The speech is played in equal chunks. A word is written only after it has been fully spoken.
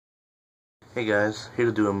Hey guys, here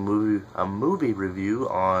to do a movie review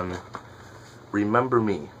on Remember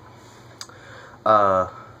Me. I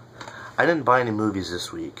didn't buy any movies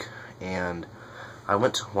this week, and I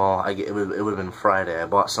went to, it would have been Friday. I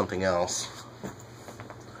bought something else.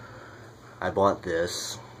 I bought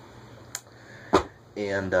this,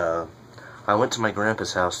 and I went to my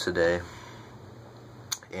grandpa's house today,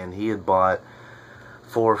 and he had bought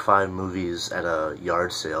 4 or 5 movies at a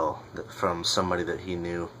yard sale from somebody that he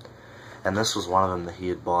knew. And this was one of them that he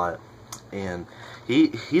had bought. And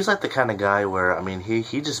he's like the kind of guy where, I mean,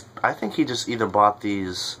 I think he just either bought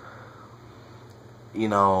these, you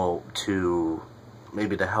know,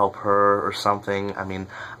 maybe to help her or something. I mean,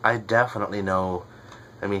 I definitely know,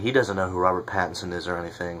 I mean, he doesn't know who Robert Pattinson is or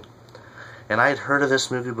anything. And I had heard of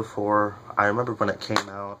this movie before. I remember when it came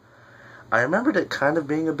out. I remembered it kind of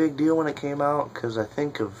being a big deal when it came out, because I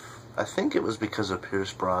think it was because of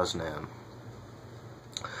Pierce Brosnan.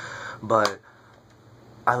 But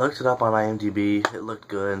I looked it up on IMDb, it looked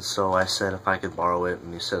good, and so I said if I could borrow it,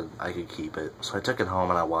 and he said I could keep it. So I took it home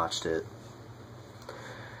and I watched it.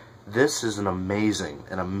 This is an amazing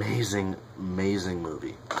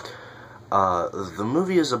movie. The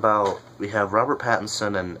movie is about, we have Robert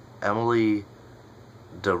Pattinson and Emily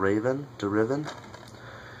DeRaven.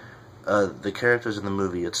 The characters in the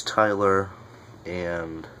movie, it's Tyler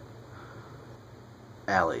and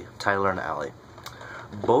Allie.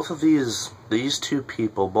 Both of these two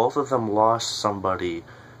people, both of them lost somebody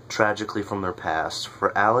tragically from their past.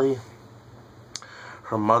 For Allie,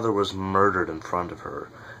 her mother was murdered in front of her.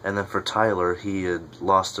 And then for Tyler, he had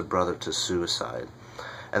lost a brother to suicide.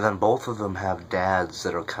 And then both of them have dads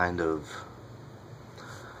that are kind of,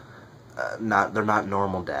 they're not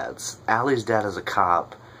normal dads. Allie's dad is a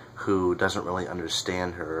cop who doesn't really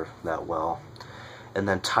understand her that well. And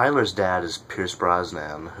then Tyler's dad is Pierce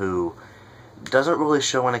Brosnan, who doesn't really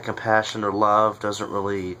show any compassion or love, doesn't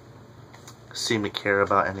really seem to care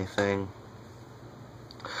about anything.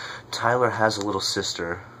 Tyler has a little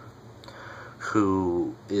sister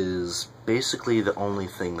who is basically the only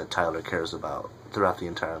thing that Tyler cares about throughout the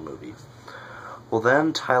entire movie. Well,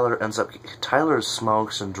 then Tyler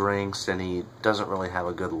smokes and drinks, and he doesn't really have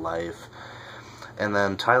a good life. And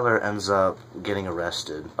then Tyler ends up getting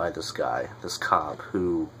arrested by this guy, this cop,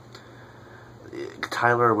 who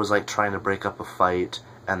Tyler was like trying to break up a fight,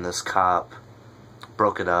 and this cop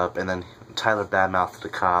broke it up, and then Tyler badmouthed the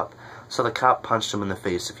cop, so the cop punched him in the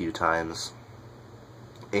face a few times.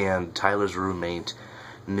 And Tyler's roommate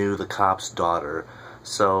knew the cop's daughter,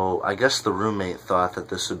 so I guess the roommate thought that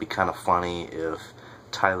this would be kind of funny if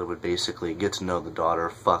Tyler would basically get to know the daughter,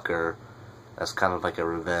 fuck her, as kind of like a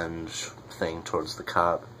revenge thing towards the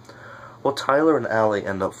cop. Well, Tyler and Allie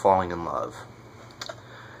end up falling in love.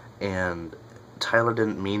 And Tyler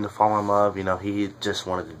didn't mean to fall in love, you know, he just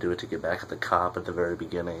wanted to do it to get back at the cop at the very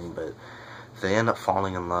beginning, but they end up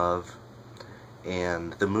falling in love.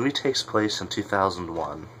 And the movie takes place in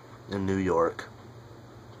 2001 in New York.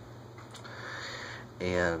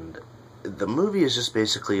 And the movie is just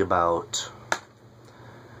basically about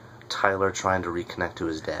Tyler trying to reconnect to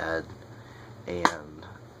his dad, and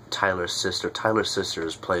Tyler's sister. Tyler's sister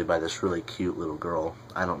is played by this really cute little girl.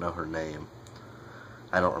 I don't know her name.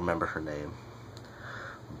 I don't remember her name.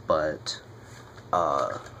 But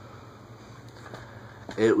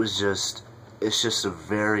it's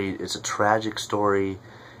a tragic story.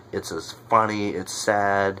 It's as funny, it's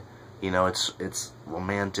sad, you know, it's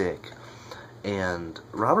romantic. And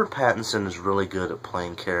Robert Pattinson is really good at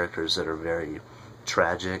playing characters that are very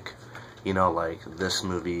tragic, you know, like this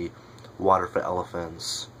movie, Water for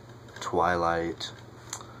Elephants, Twilight.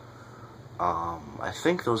 I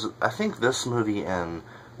think this movie and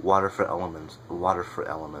Water for Elephants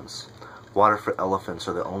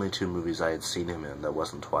are the only 2 movies I had seen him in that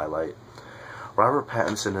wasn't Twilight. Robert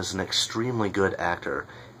Pattinson is an extremely good actor.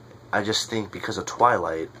 I just think because of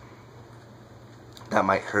Twilight, that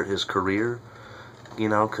might hurt his career, you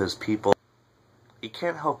know, because he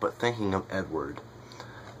can't help but thinking of Edward.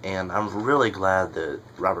 And I'm really glad that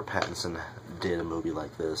Robert Pattinson did a movie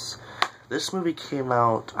like this. This movie came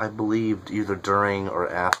out, I believe, either during or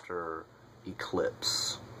after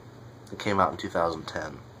Eclipse. It came out in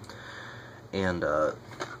 2010. And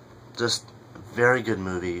just very good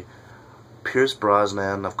movie. Pierce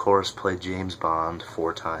Brosnan, of course, played James Bond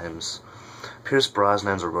 4 times. Pierce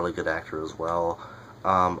Brosnan's a really good actor as well.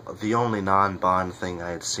 The only non-Bond thing I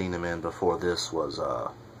had seen him in before this was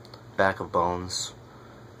Back of Bones.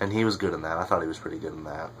 And he was good in that. I thought he was pretty good in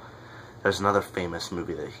that. There's another famous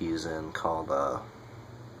movie that he's in called,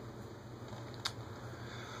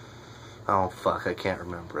 oh fuck, I can't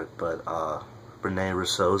remember it, but Rene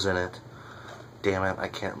Russo's in it. Damn it, I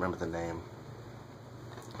can't remember the name.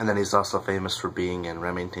 And then he's also famous for being in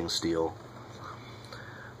Remington Steele.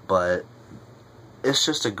 But it's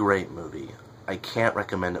just a great movie. I can't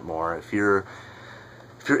recommend it more. If you're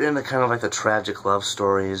into kind of like the tragic love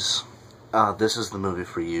stories, this is the movie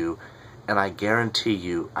for you. And I guarantee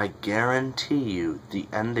you, the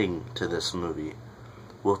ending to this movie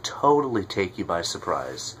will totally take you by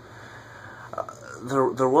surprise.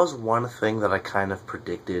 There was one thing that I kind of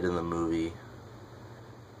predicted in the movie,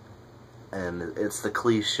 and it's the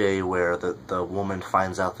cliche where the woman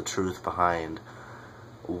finds out the truth behind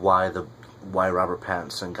why Robert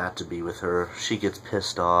Pattinson got to be with her. She gets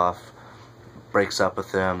pissed off, breaks up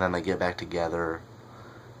with him, then they get back together.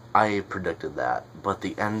 I predicted that, but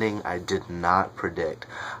the ending I did not predict.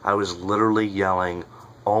 I was literally yelling,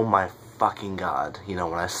 "Oh my fucking god,"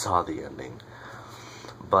 when I saw the ending.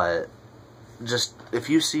 But just, if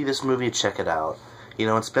you see this movie, check it out.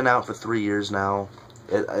 It's been out for 3 years now.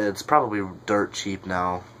 It's probably dirt cheap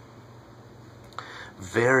now.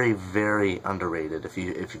 Very, very underrated if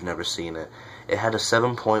you've never seen it. It had a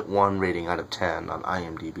 7.1 rating out of 10 on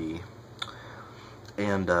IMDb.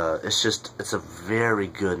 And it's a very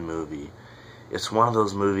good movie. It's one of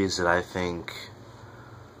those movies that I think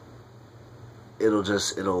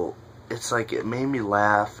it's like, it made me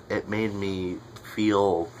laugh, it made me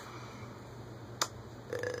feel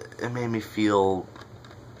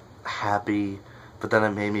happy, but then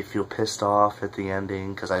it made me feel pissed off at the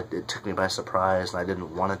ending, because it took me by surprise, and I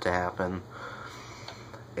didn't want it to happen.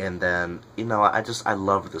 And then, I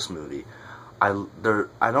love this movie. I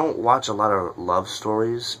don't watch a lot of love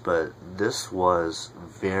stories, but this was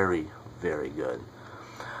very, very good.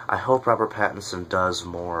 I hope Robert Pattinson does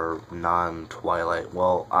more non-Twilight.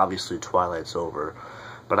 Well, obviously Twilight's over,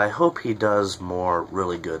 but I hope he does more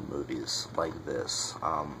really good movies like this.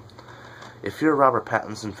 If you're a Robert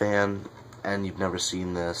Pattinson fan and you've never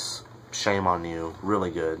seen this, shame on you. Really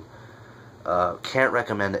good. Can't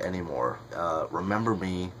recommend it anymore. Remember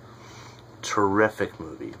Me. Terrific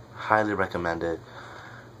movie. Highly recommend it.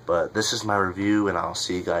 But this is my review, and I'll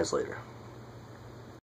see you guys later.